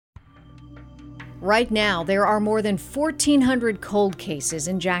Right now, there are more than 1,400 cold cases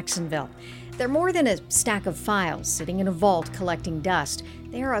in Jacksonville. They're more than a stack of files sitting in a vault collecting dust.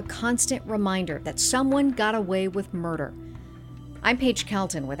 They are a constant reminder that someone got away with murder. I'm Paige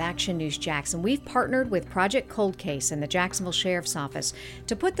Kelton with Action News Jackson. We've partnered with Project Cold Case and the Jacksonville Sheriff's Office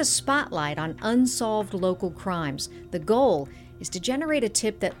to put the spotlight on unsolved local crimes. The goal is to generate a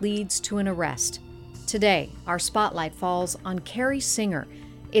tip that leads to an arrest. Today, our spotlight falls on Carrie Singer.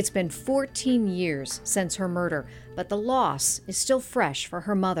 It's been 14 years since her murder, but the loss is still fresh for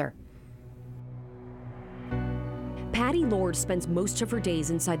her mother. Patty Lord spends most of her days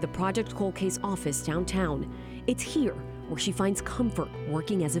inside the Project Cold Case office downtown. It's here where she finds comfort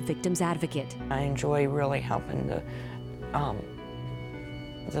working as a victim's advocate. I enjoy really helping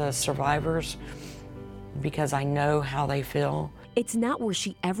the survivors because I know how they feel. It's not where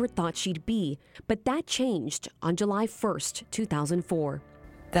she ever thought she'd be, but that changed on July 1st, 2004.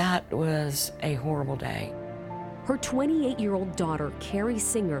 That was a horrible day. Her 28-year-old daughter, Carrie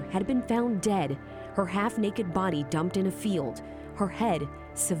Singer, had been found dead, her half-naked body dumped in a field, her head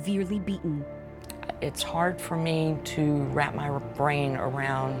severely beaten. It's hard for me to wrap my brain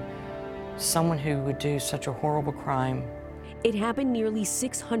around someone who would do such a horrible crime. It happened nearly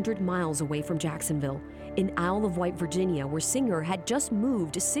 600 miles away from Jacksonville, in Isle of Wight, Virginia, where Singer had just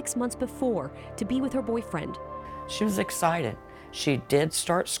moved 6 months before to be with her boyfriend. She was excited. She did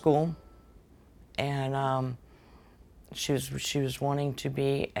start school, and she was wanting to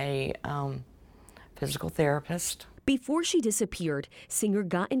be a physical therapist. Before she disappeared, Singer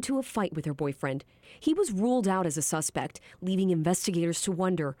got into a fight with her boyfriend. He was ruled out as a suspect, leaving investigators to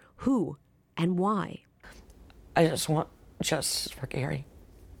wonder who and why. I just want justice for Carrie.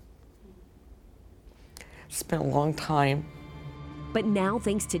 It's been a long time. But now,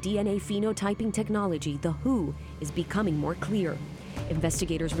 thanks to DNA phenotyping technology, the who is becoming more clear.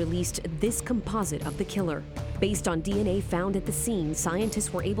 Investigators released this composite of the killer. Based on DNA found at the scene,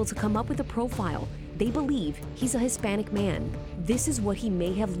 scientists were able to come up with a profile. They believe he's a Hispanic man. This is what he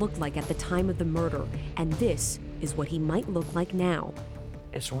may have looked like at the time of the murder, and this is what he might look like now.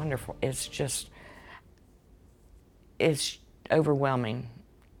 It's wonderful. It's overwhelming.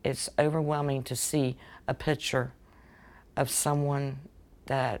 It's overwhelming to see a picture of someone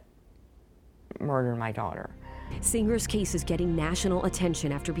that murdered my daughter. Singer's case is getting national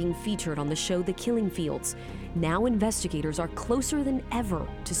attention after being featured on the show The Killing Fields. Now investigators are closer than ever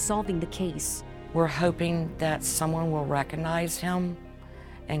to solving the case. We're hoping that someone will recognize him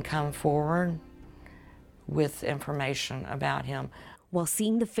and come forward with information about him. While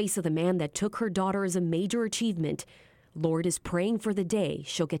seeing the face of the man that took her daughter is a major achievement, Lord is praying for the day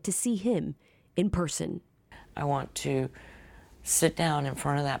she'll get to see him in person. I want to sit down in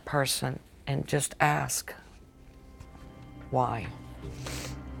front of that person and just ask, why?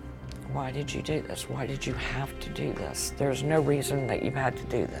 Why did you do this? Why did you have to do this? There's no reason that you had to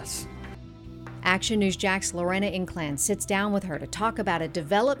do this. Action News Jack's Lorena Inclan sits down with her to talk about a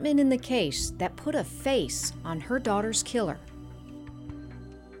development in the case that put a face on her daughter's killer.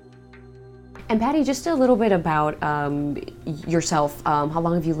 And Patty, just a little bit about yourself. How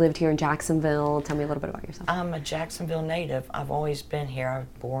long have you lived here in Jacksonville? Tell me a little bit about yourself. I'm a Jacksonville native. I've always been here. I was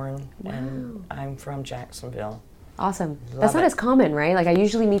born and I'm from Jacksonville. Awesome. That's not as common, right? Like I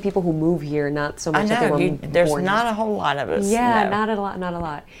usually meet people who move here, not so much that they were there's born not a whole lot of us. Yeah, no. not a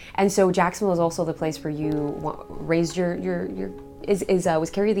lot. And so Jacksonville is also the place where you raised your was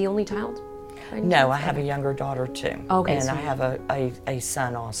Carrie the only child? No, I have a younger daughter too. Okay, and so I have a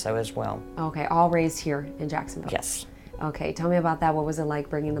son also as well. Okay, all raised here in Jacksonville. Yes. Okay, tell me about that. What was it like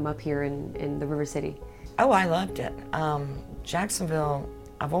bringing them up here in the River City? Oh, I loved it. Jacksonville,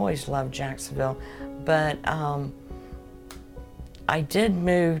 I've always loved Jacksonville, but I did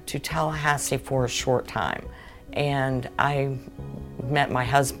move to Tallahassee for a short time, and I met my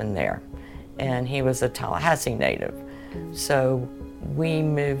husband there, and he was a Tallahassee native. So we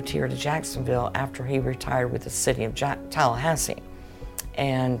moved here to Jacksonville after he retired with the city of Tallahassee,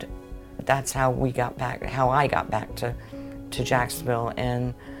 and that's how I got back to Jacksonville.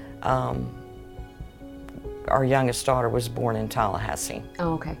 And our youngest daughter was born in Tallahassee.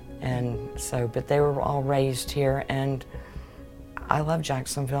 Oh, okay. And so, but they were all raised here, and I love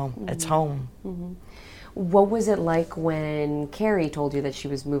Jacksonville. It's home. Mm-hmm. What was it like when Carrie told you that she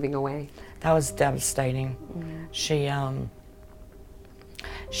was moving away? That was devastating. She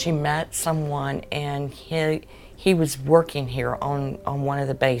met someone, and he was working here on one of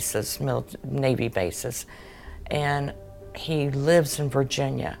the bases, Navy bases, and he lives in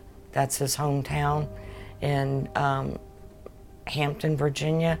Virginia. That's his hometown in Hampton,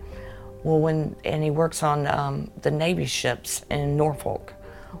 Virginia. Well, and he works on the Navy ships in Norfolk.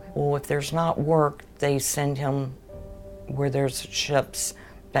 Okay. Well, if there's not work, they send him where there's ships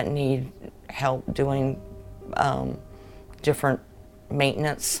that need help doing different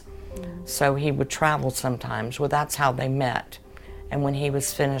maintenance. So he would travel sometimes. Well, that's how they met. And when he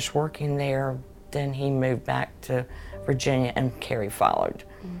was finished working there, then he moved back to Virginia, and Carrie followed.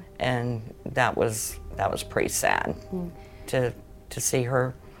 And that was pretty sad to see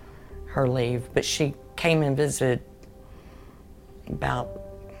her leave. But she came and visited about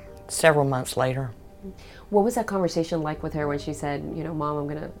several months later. What was that conversation like with her when she said, you know, Mom, I'm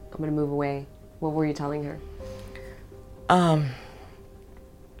gonna move away? What were you telling her?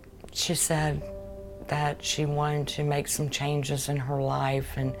 She said that she wanted to make some changes in her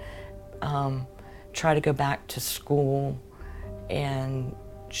life and try to go back to school. And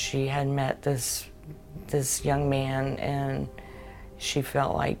she had met this young man, and she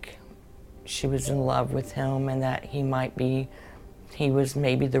felt like she was in love with him, and that he was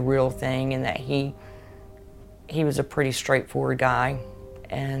maybe the real thing, and that he was a pretty straightforward guy,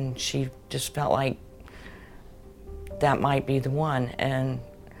 and she just felt like that might be the one. And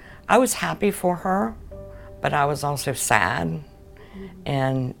I was happy for her, but I was also sad.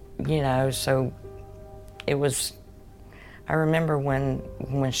 And, you know, so it was, I remember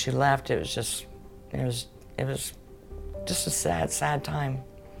when she left, it was just a sad time.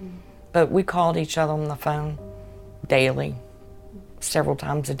 But we called each other on the phone daily, several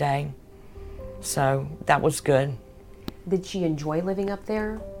times a day. So that was good. Did she enjoy living up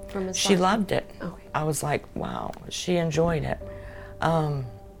there from a start? She loved it. Okay. I was like, wow, she enjoyed it.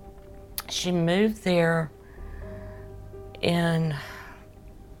 She moved there in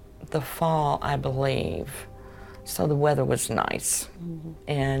the fall, I believe. So the weather was nice.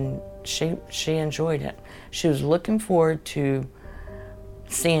 And she enjoyed it. She was looking forward to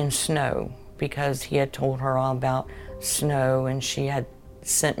seeing snow, because he had told her all about snow, and she had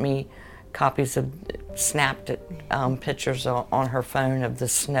sent me copies of snapped pictures on her phone of the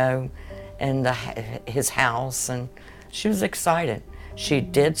snow and his house, and she was excited. She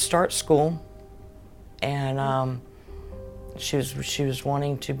did start school, and she was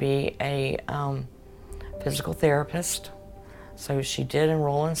wanting to be a physical therapist, so she did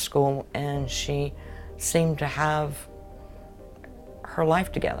enroll in school, and she seemed to have her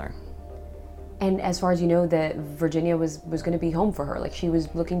life together. And as far as you know, that Virginia was going to be home for her, like she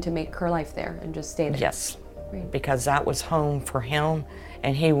was looking to make her life there and just stay there. Yes, right. Because that was home for him,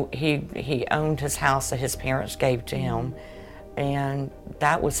 and he owned his house that his parents gave to him, and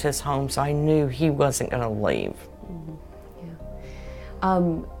that was his home. So I knew he wasn't going to leave.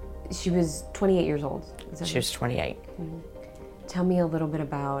 Yeah. She was 28 years old. Is that She was 28. Tell me a little bit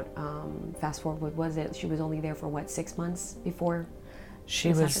about, fast forward, what was it? She was only there for what, 6 months before? She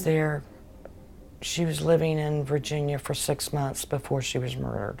this was happened? there. She was living in Virginia for 6 months before she was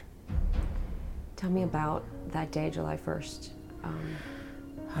murdered. Tell me about that day, July 1st.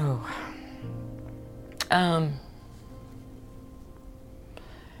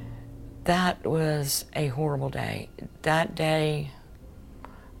 That was a horrible day. That day,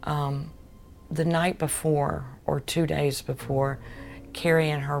 the night before, or 2 days before, Carrie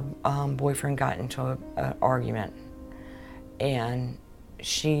and her boyfriend got into an argument, and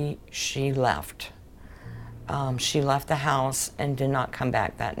she left. She left the house and did not come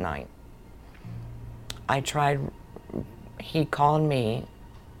back that night. He called me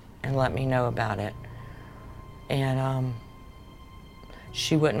and let me know about it, and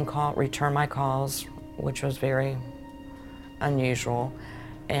she wouldn't return my calls, which was very unusual.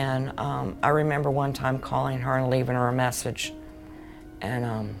 And I remember one time calling her and leaving her a message,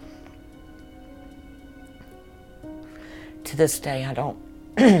 and to this day I don't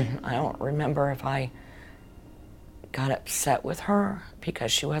I don't remember if I got upset with her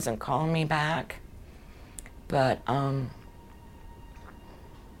because she wasn't calling me back, but I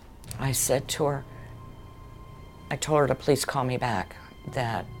said to her, I told her to please call me back,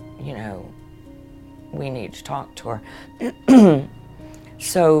 that, you know, we need to talk to her.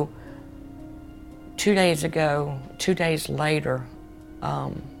 So 2 days later,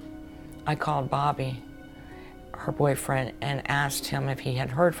 I called Bobby, her boyfriend, and asked him if he had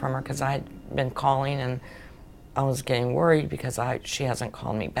heard from her, because I had been calling and I was getting worried because she hasn't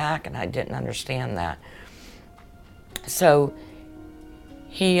called me back, and I didn't understand that. So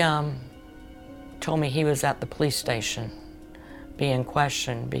he told me he was at the police station being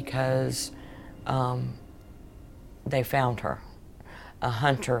questioned because they found her. A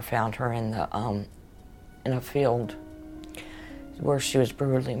hunter found her in a field where she was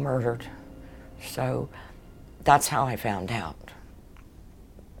brutally murdered. So that's how I found out.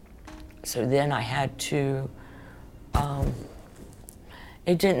 So then I had to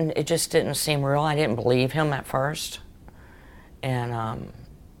It just didn't seem real. I didn't believe him at first. And,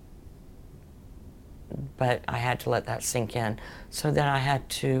 but I had to let that sink in. So then I had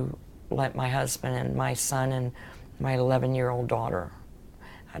to let my husband and my son and my 11-year-old daughter,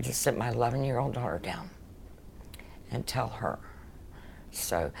 I just sit my 11-year-old daughter down and tell her.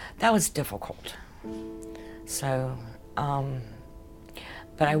 So that was difficult. So,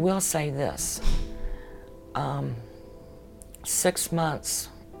 but I will say this, 6 months,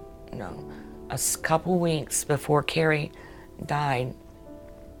 no, a couple weeks before Carrie died,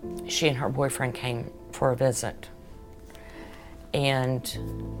 she and her boyfriend came for a visit. And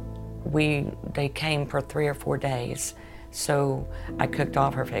they came for 3 or 4 days. So I cooked all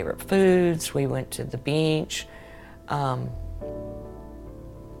of her favorite foods. We went to the beach.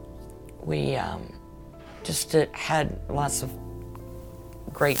 We just had lots of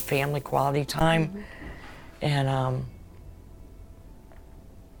great family quality time. And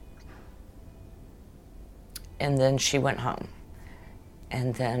then she went home.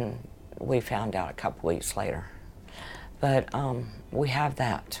 And then we found out a couple weeks later. But we have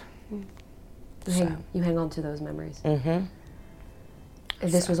that. You hang on to those memories. Mm-hmm.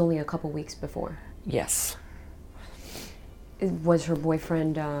 And this was only a couple weeks before. Yes. Was her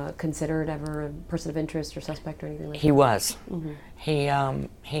boyfriend considered ever a person of interest or suspect or anything like that? He was. Mm-hmm.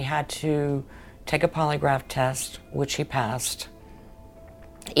 He had to take a polygraph test, which he passed.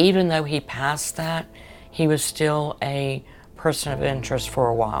 Even though he passed that, he was still a person of interest for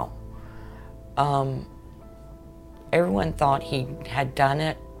a while. Everyone thought he had done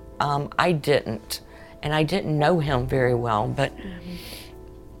it. I didn't, and I didn't know him very well, but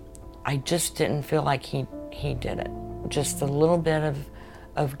I just didn't feel like he did it. Just a little bit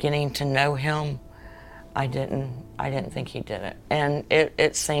of getting to know him, I didn't think he did it, and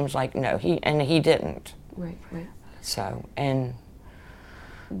it seems like no, he didn't. Right. So, and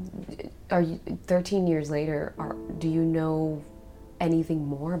are you 13 years later? Do you know anything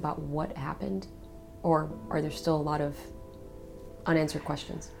more about what happened, or are there still a lot of unanswered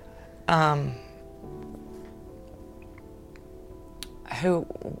questions? I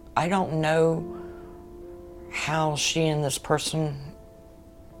don't know how she and this person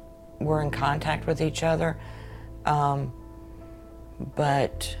were in contact with each other,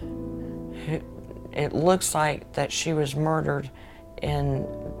 but it looks like that she was murdered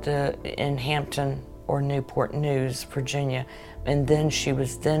in Hampton or Newport News, Virginia, and then she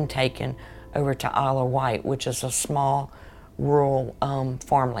was then taken over to Isle of Wight, which is a small rural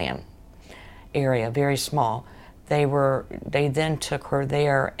farmland area, very small. They then took her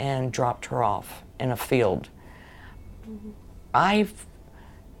there and dropped her off in a field.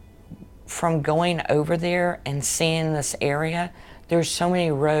 From going over there and seeing this area, there's so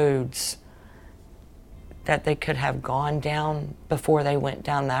many roads that they could have gone down before they went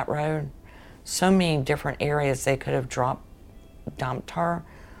down that road. So many different areas they could have dumped her.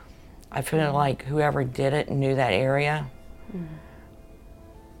 I feel like whoever did it knew that area.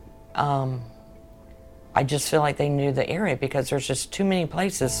 I just feel like they knew the area because there's just too many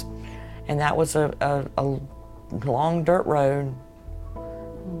places, and that was a long dirt road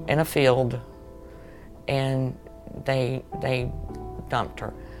in a field, and they dumped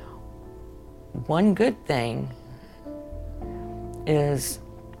her. One good thing is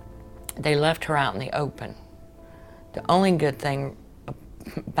they left her out in the open. The only good thing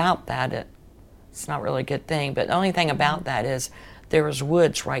about that, it's not really a good thing, but the only thing about that is there was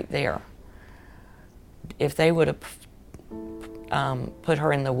woods right there. If they would have put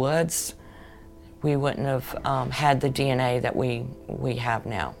her in the woods, we wouldn't have had the DNA that we have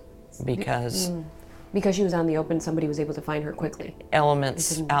now, because she was out in the open, somebody was able to find her quickly.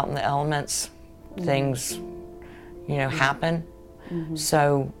 Elements out in the elements, things happen.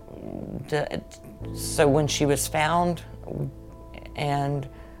 So when she was found, and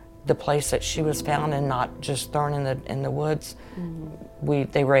the place that she was found and not just thrown in the woods,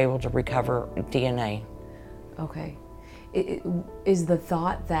 they were able to recover DNA. Okay. Is the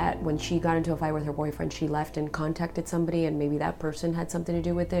thought that when she got into a fight with her boyfriend, she left and contacted somebody and maybe that person had something to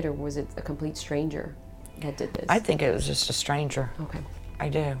do with it, or was it a complete stranger that did this? I think it was just a stranger. Okay. I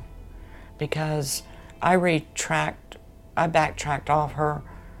do. Because I backtracked off her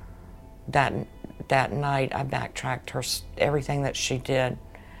that night. I backtracked her, everything that she did,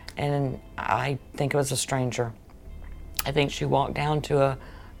 and I think it was a stranger. I think she walked down to a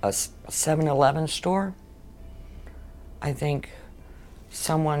 7-Eleven store. I think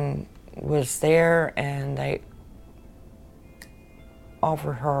someone was there and they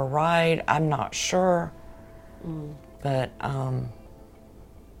offered her a ride. I'm not sure, but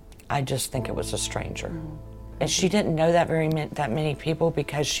I just think it was a stranger. And she didn't know that that many people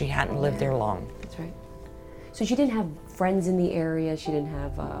because she hadn't lived there long. That's right. So she didn't have friends in the area. She didn't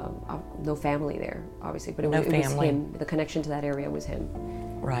have no family there, obviously. But it was him. The connection to that area was him.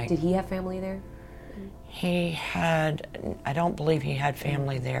 Right. Did he have family there? He had. I don't believe he had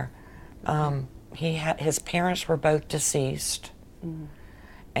family there. His parents were both deceased,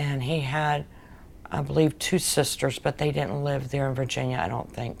 and he had, I believe, 2 sisters, but they didn't live there in Virginia, I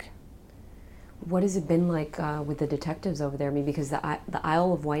don't think. What has it been like with the detectives over there? I mean, because the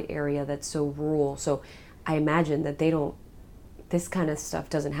Isle of Wight area, that's so rural, so I imagine that this kind of stuff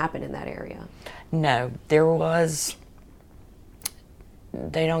doesn't happen in that area. No, they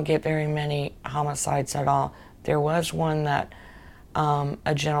don't get very many homicides at all. There was one that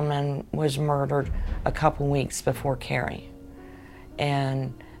a gentleman was murdered a couple weeks before Carrie,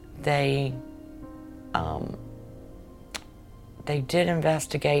 and they did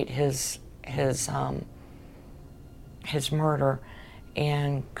investigate his murder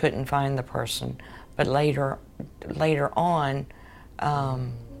and couldn't find the person. But later on,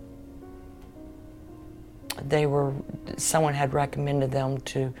 someone had recommended them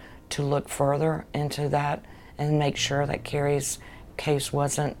to look further into that and make sure that Carrie's case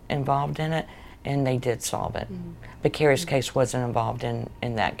wasn't involved in it, and they did solve it. But Carrie's case wasn't involved in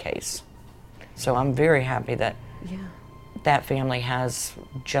that case. So I'm very happy that that family has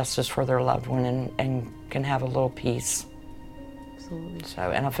justice for their loved one and can have a little peace. Absolutely.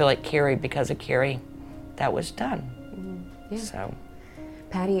 So, and I feel like Carrie, because of Carrie, that was done. Yeah. So,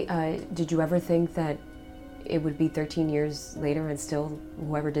 Patty, did you ever think that it would be 13 years later and still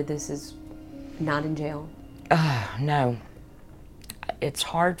whoever did this is not in jail? No. It's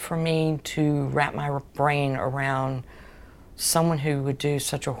hard for me to wrap my brain around someone who would do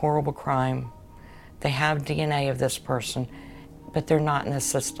such a horrible crime. They have DNA of this person, but they're not in the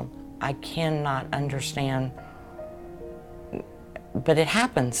system. I cannot understand, but it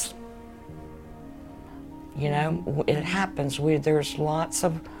happens. You know, it happens. There's lots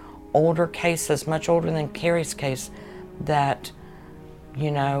of older cases, much older than Carrie's case, that,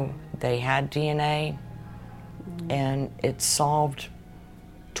 you know, they had DNA and it's solved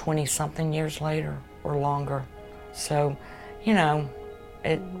 20-something years later or longer. So, you know,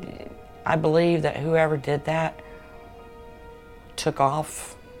 I believe that whoever did that took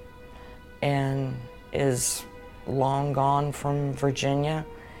off and is long gone from Virginia,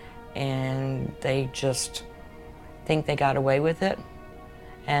 and they just think they got away with it.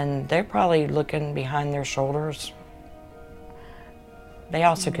 And they're probably looking behind their shoulders. They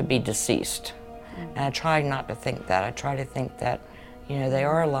also could be deceased. And I try not to think that. I try to think that, you know, they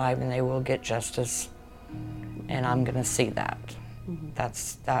are alive and they will get justice, and I'm going to see that.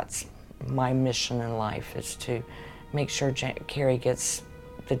 That's my mission in life, is to make sure Carrie gets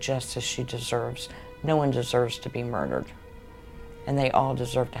the justice she deserves. No one deserves to be murdered, and they all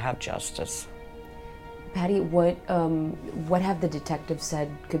deserve to have justice. Patty, what have the detectives said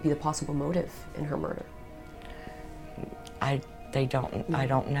could be the possible motive in her murder? I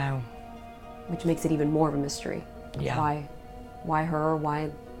don't know. Which makes it even more of a mystery. Yeah. Why her? Why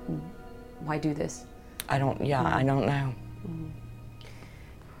do this? I don't know.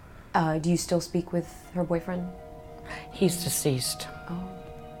 Do you still speak with her boyfriend? He's deceased. Oh,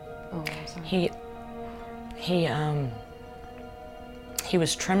 I'm sorry. He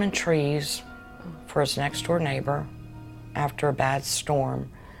was trimming trees for his next door neighbor after a bad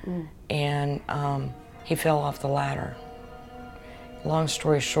storm, and he fell off the ladder. Long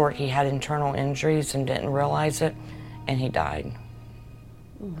story short, he had internal injuries and didn't realize it, and he died.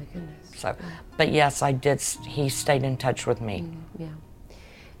 Oh my goodness. So, but yes, he stayed in touch with me. Yeah.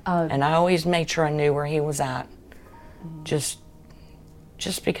 And I always made sure I knew where he was at, just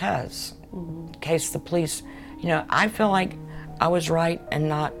because, in case the police, you know, I feel like I was right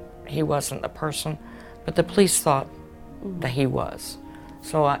and he wasn't the person, but the police thought that he was.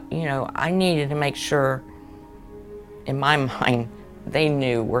 So, I needed to make sure, in my mind, they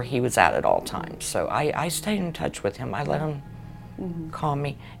knew where he was at all times. So I stayed in touch with him. I let him call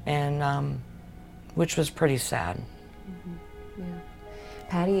me, and which was pretty sad. Yeah.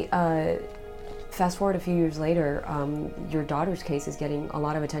 Patty, fast forward a few years later, your daughter's case is getting a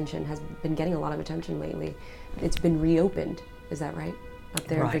lot of attention, has been getting a lot of attention lately. It's been reopened, is that right? Up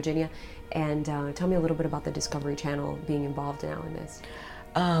there in Virginia. And tell me a little bit about the Discovery Channel being involved now in this.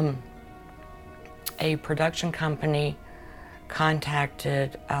 A production company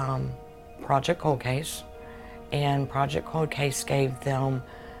contacted Project Cold Case, and Project Cold Case gave them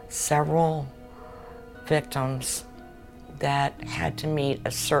several victims that had to meet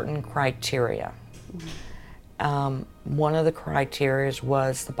a certain criteria. One of the criteria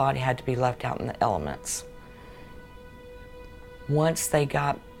was the body had to be left out in the elements. Once they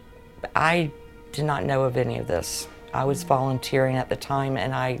got, I did not know of any of this. I was volunteering at the time,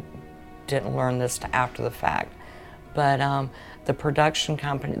 and I didn't learn this till after the fact. But the production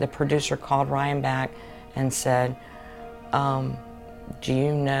company, the producer called Ryan back and said, do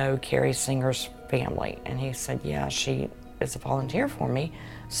you know Carrie Singer's family? And he said, yeah, she is a volunteer for me.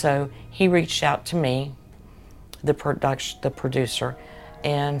 So he reached out to me, the producer,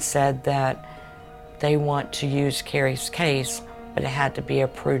 and said that they want to use Carrie's case, but it had to be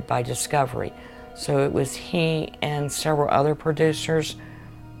approved by Discovery. So it was he and several other producers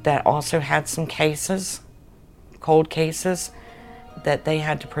that also had some cases, cold cases, that they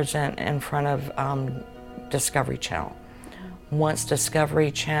had to present in front of Discovery Channel. Once Discovery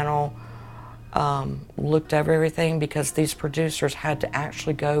Channel looked over everything, because these producers had to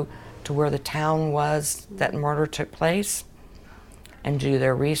actually go to where the town was that murder took place and do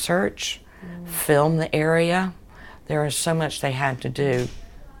their research, film the area. There was so much they had to do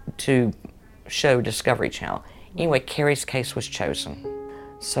to show Discovery Channel. Anyway, Carrie's case was chosen.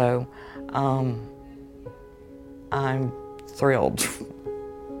 So I'm thrilled.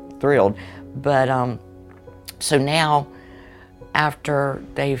 But so now, after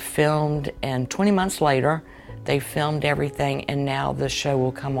they filmed, and 20 months later, they filmed everything, and now the show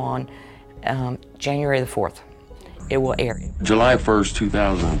will come on January the 4th. It will air. July 1st,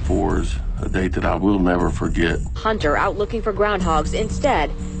 2004 is a date that I will never forget. Hunter, out looking for groundhogs,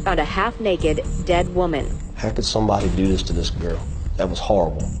 instead found a half-naked, dead woman. How could somebody do this to this girl? That was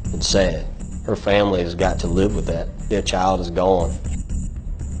horrible and sad. Her family has got to live with that. Their child is gone.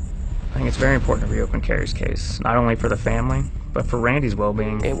 I think it's very important to reopen Carrie's case, not only for the family, but for Randy's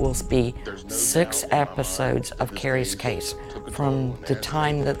well-being. It will be 6 episodes of Carrie's case, from the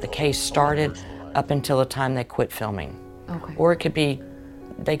time that the case started up until the time they quit filming. Okay. Or it could be,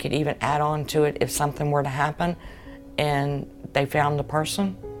 they could even add on to it if something were to happen and they found the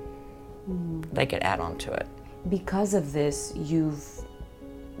person, they could add on to it. Because of this, you've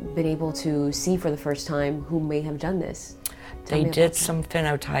been able to see for the first time who may have done this. They did some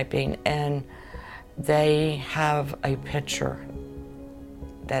phenotyping, and they have a picture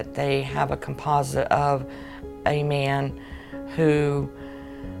that they have a composite of a man who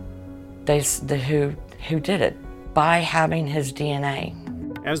who did it by having his DNA.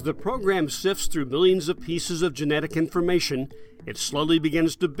 As the program sifts through millions of pieces of genetic information, it slowly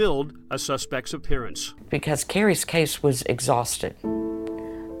begins to build a suspect's appearance. Because Carrie's case was exhausted.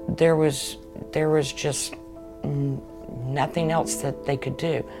 There was just nothing else that they could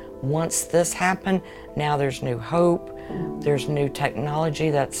do. Once this happened, now there's new hope. There's new technology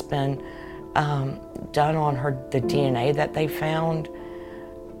that's been done on the DNA that they found.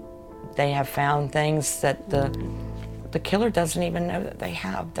 They have found things that the killer doesn't even know that they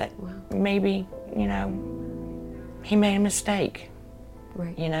have, that maybe, he made a mistake,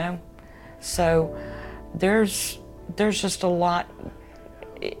 right. So there's just a lot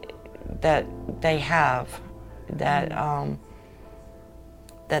that they have that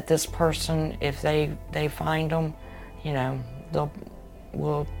that this person, if they find him,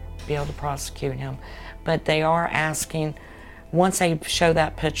 we'll be able to prosecute him. But they are asking, once they show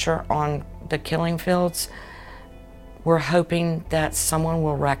that picture on the killing fields, we're hoping that someone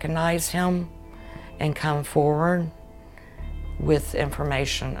will recognize him and come forward with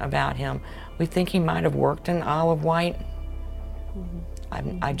information about him. We think he might have worked in Isle of Wight. I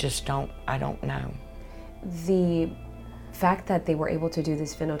don't know. The fact that they were able to do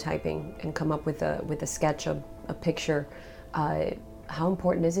this phenotyping and come up with a sketch, a picture, how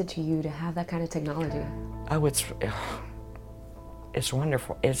important is it to you to have that kind of technology? Oh, it's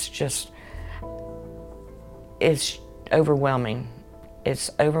wonderful. It's overwhelming. It's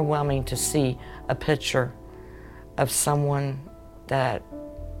overwhelming to see a picture of someone that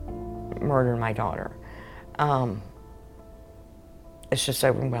murdered my daughter. It's just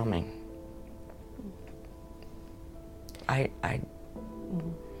overwhelming.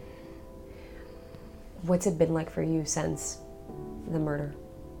 What's it been like for you since the murder?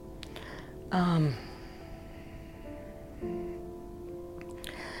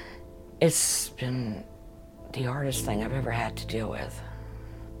 It's been the hardest thing I've ever had to deal with.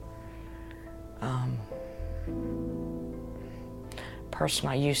 Person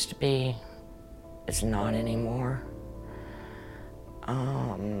I used to be is not anymore.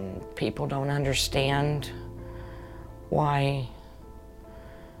 People don't understand why,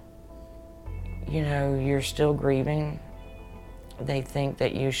 you're still grieving. They think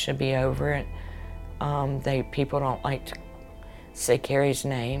that you should be over it. People don't like to say Carrie's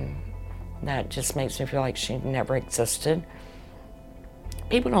name. That just makes me feel like she never existed.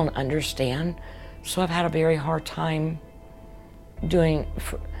 People don't understand, so I've had a very hard time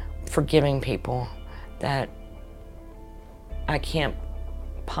forgiving people that I can't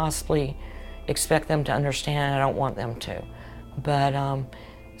possibly expect them to understand. I don't want them to. But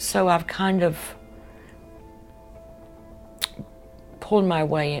so I've kind of pulled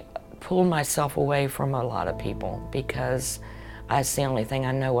myself away from a lot of people because that's the only thing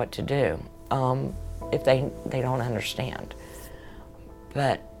I know what to do if they don't understand.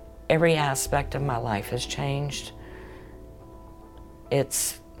 But every aspect of my life has changed.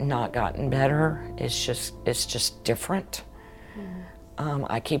 It's not gotten better. It's just different.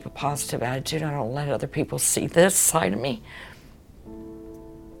 I keep a positive attitude. I don't let other people see this side of me.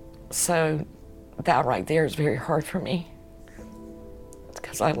 So that right there is very hard for me.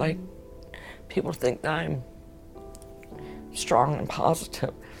 Because I like people to think that I'm strong and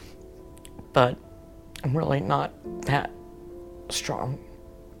positive. But I'm really not that strong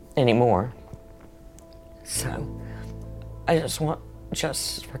anymore. So I just want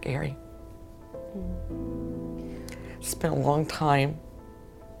justice for Carrie. It's been a long time.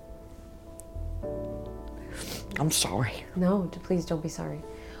 I'm sorry. No, please don't be sorry.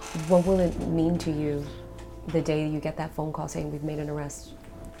 What will it mean to you the day you get that phone call saying we've made an arrest?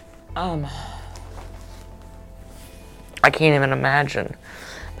 I can't even imagine.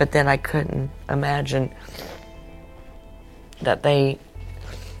 But then I couldn't imagine that they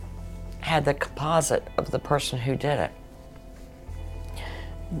had the composite of the person who did it.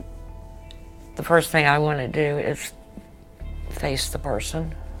 The first thing I want to do is face the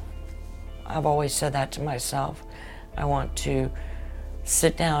person. I've always said that to myself. I want to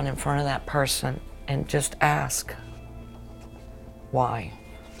sit down in front of that person and just ask, why?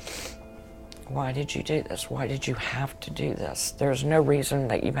 Why did you do this? Why did you have to do this? There's no reason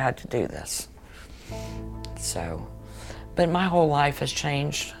that you had to do this. So, but my whole life has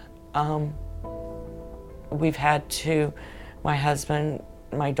changed. We've had to, my husband,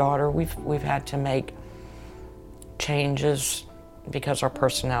 my daughter, we've had to make changes because our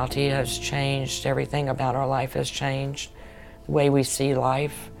personality has changed. Everything about our life has changed. The way we see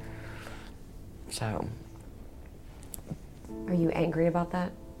life. So. Are you angry about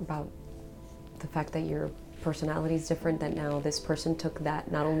that? About the fact that your personality is different, that now this person took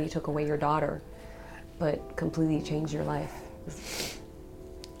that, not only took away your daughter, but completely changed your life?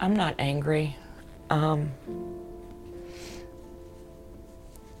 I'm not angry. I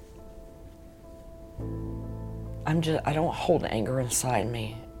don't hold anger inside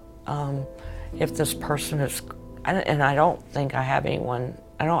me. If this person is, and I don't think I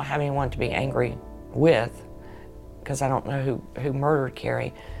don't have anyone to be angry with, because I don't know who murdered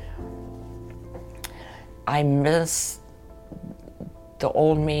Carrie. I miss the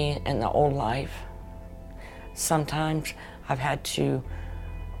old me and the old life. Sometimes I've had to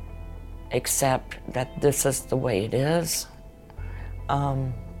accept that this is the way it is.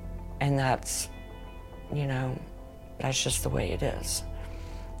 And that's, that's just the way it is.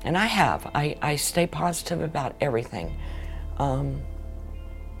 And I stay positive about everything.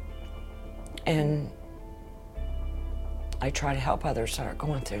 And I try to help others that are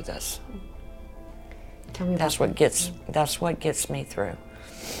going through this. Tell me that's what gets me through.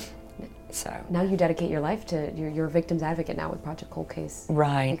 So now you dedicate your life to you're a victim's advocate now with Project Cold Case,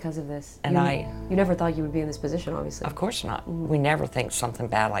 right? Because of this, and you never thought you would be in this position, obviously. Of course not. We never think something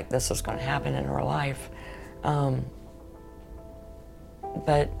bad like this is going to happen in our life,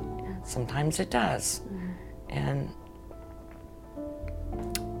 but sometimes it does, and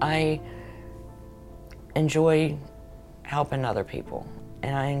I enjoy helping other people,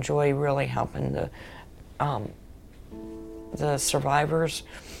 and I enjoy really helping the survivors,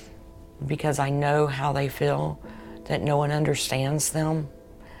 because I know how they feel, that no one understands them,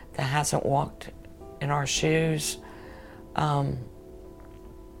 that hasn't walked in our shoes.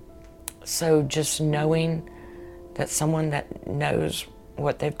 So just knowing that someone that knows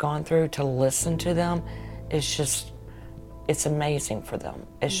what they've gone through, to listen to them, it's amazing for them.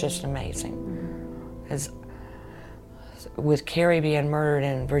 It's just amazing. Because with Carrie being murdered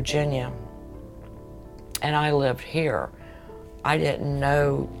in Virginia, and I lived here, I didn't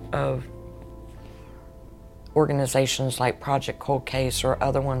know of organizations like Project Cold Case or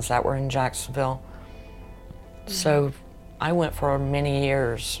other ones that were in Jacksonville. So I went for many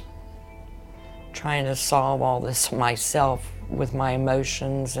years trying to solve all this myself with my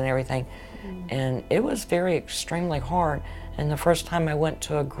emotions and everything. And it was extremely hard. And the first time I went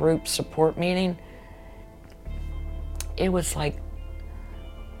to a group support meeting, it was like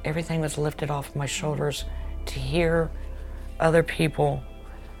everything was lifted off my shoulders. To hear other people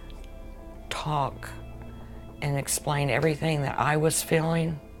talk and explain everything that I was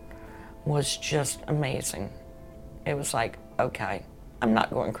feeling was just amazing. It was like, okay, I'm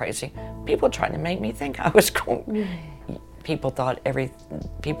not going crazy. People tried to make me think I was going. People thought,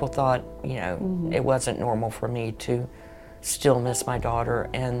 you know, it wasn't normal for me to still miss my daughter,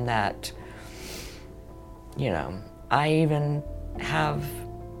 and that, you know, I even have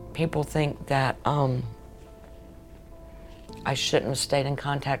people think that I shouldn't have stayed in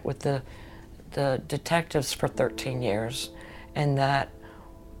contact with the detectives for 13 years, and that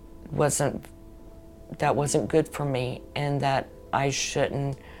wasn't good for me, and that I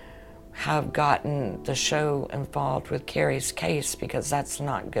shouldn't have gotten the show involved with Carrie's case, because that's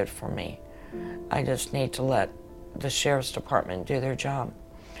not good for me. I just need to let the sheriff's department do their job.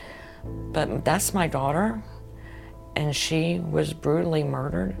 But that's my daughter, and she was brutally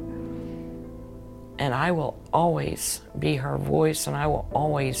murdered, and I will always be her voice, and I will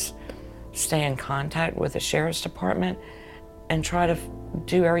always stay in contact with the sheriff's department and try to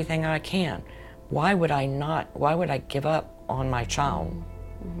do everything I can. Why would I give up on my child?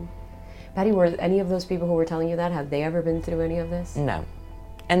 Mm-hmm. Patty, were any of those people who were telling you that, have they ever been through any of this? No,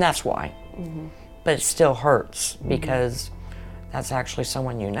 and that's why. Mm-hmm. But it still hurts, because that's actually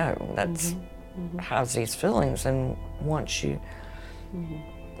someone you know that's has these feelings and wants you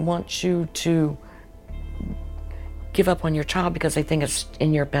to give up on your child because they think it's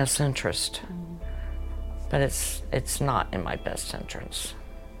in your best interest. But it's not in my best interest,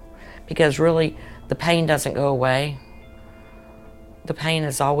 because really the pain doesn't go away. The pain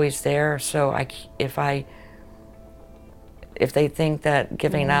is always there. So if they think that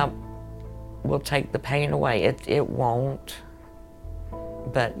giving up will take the pain away, it won't.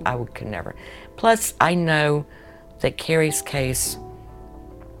 But I could never. Plus, I know that Carrie's case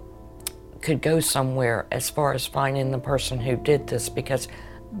could go somewhere as far as finding the person who did this, because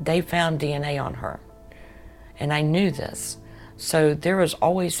they found DNA on her. And I knew this. So there was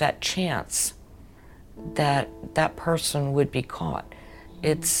always that chance that that person would be caught.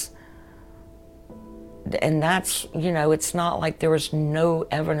 And that's, you know, it's not like there was no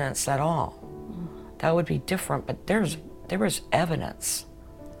evidence at all. That would be different, but there was evidence.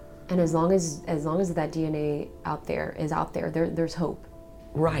 And as long as that DNA is out there, there's hope.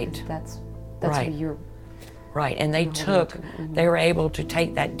 Right. That's right. what you're. Right, and they were able to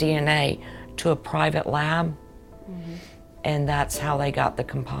take that DNA to a private lab, and that's how they got the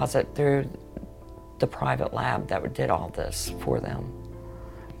composite through the private lab that did all this for them,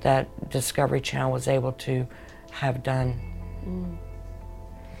 that Discovery Channel was able to have done.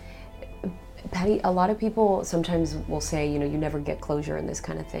 Patty, a lot of people sometimes will say, you know, you never get closure in this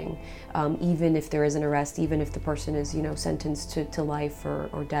kind of thing, even if there is an arrest, even if the person is, you know, sentenced to life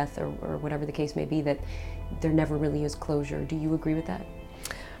or death or whatever the case may be, that there never really is closure. Do you agree with that?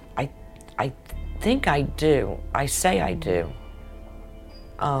 I think I do. I say I do.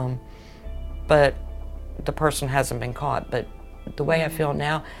 But the person hasn't been caught. But the way I feel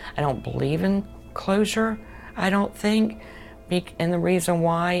now, I don't believe in closure, I don't think. And the reason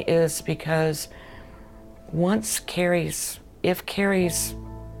why is because if Carrie's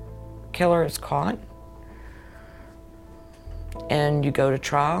killer is caught and you go to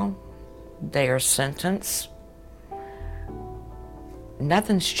trial, they are sentenced,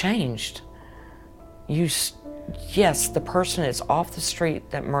 nothing's changed. Yes, the person is off the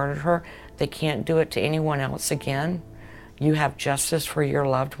street that murdered her. They can't do it to anyone else again. You have justice for your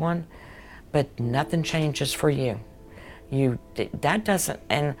loved one, but nothing changes for you. That doesn't,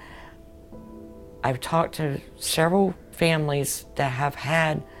 and I've talked to several families that have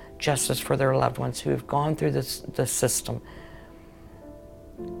had justice for their loved ones who have gone through the system,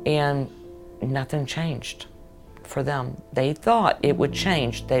 and nothing changed for them. They thought it would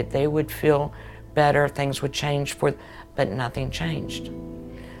change, that they would feel better, things would change but nothing changed.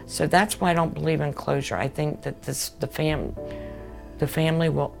 So that's why I don't believe in closure. I think that the family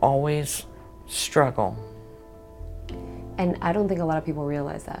will always struggle. And I don't think a lot of people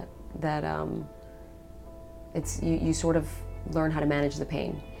realize that it's you sort of learn how to manage the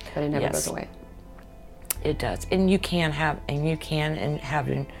pain, but it never goes away. It does, and you can have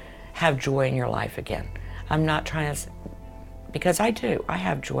joy in your life again. I'm not trying to, because I do. I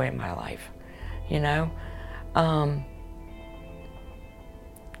have joy in my life, you know.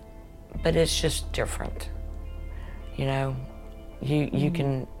 But it's just different, you know. You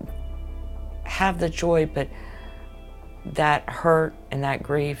can have the joy, but that hurt and that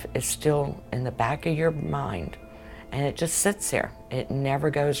grief is still in the back of your mind, and it just sits there. It never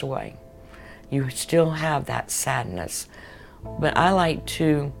goes away. You still have that sadness. But I like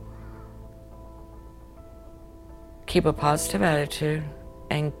to keep a positive attitude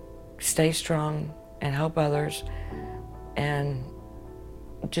and stay strong and help others and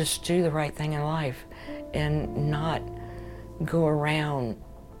just do the right thing in life and not go around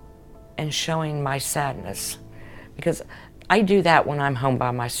and showing my sadness, because I do that when I'm home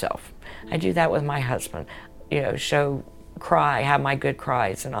by myself. I do that with my husband, cry, have my good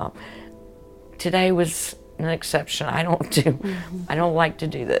cries and all. Today was an exception. I don't like to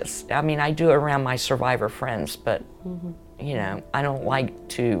do this. I mean, I do it around my survivor friends, but I don't like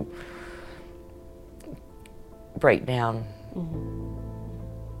to break down.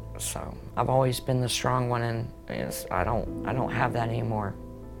 So I've always been the strong one, and I don't have that anymore.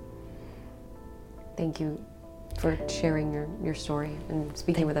 Thank you for sharing your story and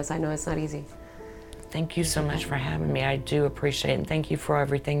speaking with us. I know it's not easy. Thank you so much for having me. I do appreciate it, and thank you for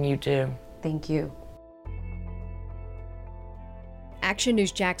everything you do. Thank you. Action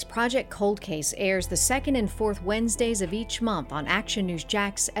News Jax Project Cold Case airs the second and fourth Wednesdays of each month on Action News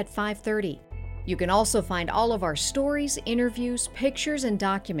Jax at 5:30. You can also find all of our stories, interviews, pictures, and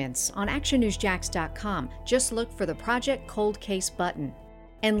documents on actionnewsjax.com. Just look for the Project Cold Case button.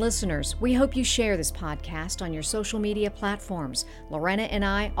 And listeners, we hope you share this podcast on your social media platforms. Lorena and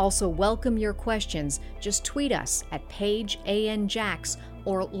I also welcome your questions. Just tweet us at Paige AN Jax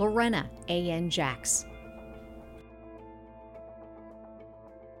or Lorena AN Jax.